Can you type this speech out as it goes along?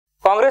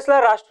काँग्रेसला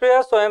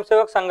राष्ट्रीय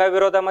स्वयंसेवक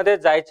संघाविरोधामध्ये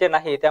जायचे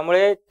नाही,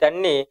 त्यामुळे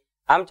त्यांनी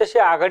आमच्याशी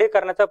आघाडी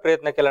करण्याचा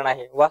प्रयत्न केला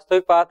नाही।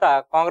 वास्तविक पाहता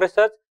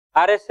काँग्रेसच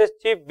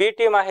आरएसएसची बी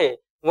टीम आहे।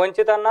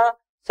 वंचितांना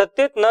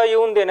सत्तेत न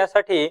येऊन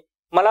देण्यासाठी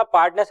मला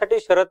पाडण्यासाठी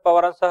शरद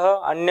पवारांसह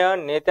अन्य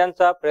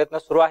नेत्यांचा प्रयत्न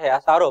सुरू आहे,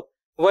 असा आरोप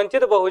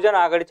वंचित बहुजन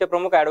आघाडीचे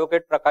प्रमुख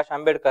ॲडव्होकेट प्रकाश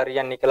आंबेडकर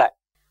यांनी केलाय।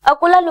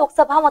 अकोला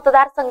लोकसभा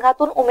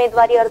मतदारसंघातून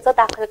उमेदवारी अर्ज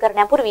दाखल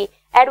करण्यापूर्वी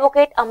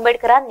ॲडव्होकेट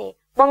आंबेडकरांनी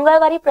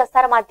मंगळवारी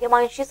प्रसार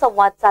माध्यमांशी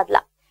संवाद साधला।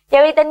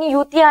 यावेळी त्यांनी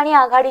युती आणि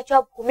आघाडीच्या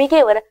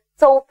भूमिकेवर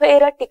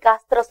चौफेर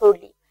टीकास्त्र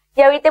सोडली।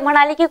 यावेळी ते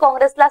म्हणाले की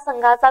काँग्रेसला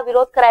संघाचा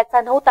विरोध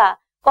करायचा नव्हता,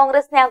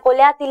 काँग्रेसने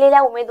अकोल्यात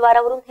दिलेल्या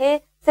उमेदवारावरून हे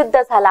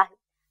सिद्ध झालं आहे।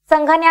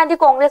 संघाने आधी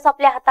काँग्रेस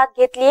आपल्या हातात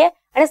घेतलीये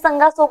आणि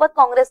संघासोबत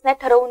काँग्रेसने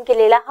ठरवून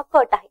केलेला हा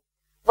कट आहे।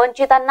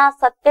 वंचितांना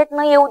सत्तेत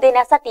न येऊ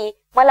देण्यासाठी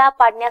मला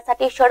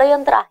पाडण्यासाठी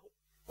षडयंत्र आहे।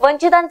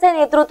 वंचितांचे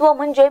नेतृत्व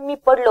म्हणजे मी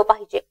पडलो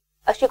पाहिजे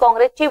अशी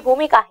काँग्रेसची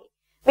भूमिका आहे।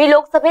 मी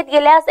लोकसभेत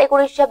गेल्यास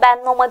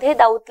 1992 मध्ये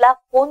दाऊदला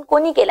फोन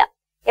कोणी केला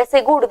याचे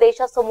गूढ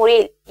देशासमोर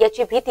येईल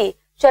याची भीती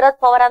शरद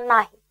पवारांना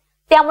आहे।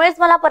 त्यामुळेच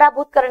मला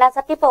पराभूत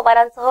करण्यासाठी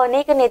पवारांसह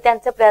अनेक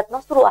नेत्यांचे प्रयत्न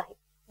सुरू आहेत।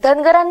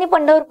 धनगरांनी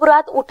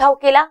पंढरपुरात उठाव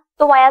केला,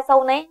 तो वाया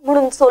जाऊ नये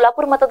म्हणून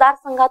सोलापूर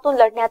मतदारसंघातून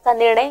लढण्याचा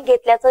निर्णय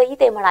घेतल्याचंही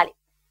ते म्हणाले।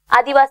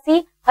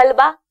 आदिवासी,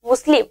 हलबा,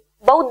 मुस्लिम,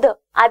 बौद्ध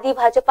आदी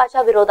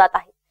भाजपाच्या विरोधात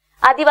आहेत।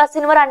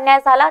 आदिवासींवर अन्याय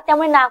झाला,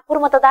 त्यामुळे नागपूर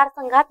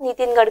मतदारसंघात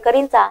नितीन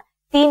गडकरींचा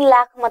 3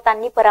 लाख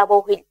मतांनी पराभव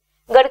होईल।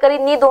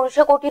 गडकरींनी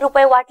 200 कोटी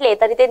रुपये वाटले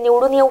तरी ते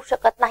निवडून येऊ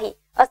शकत नाही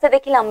असे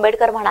देखील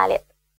आंबेडकर म्हणाले।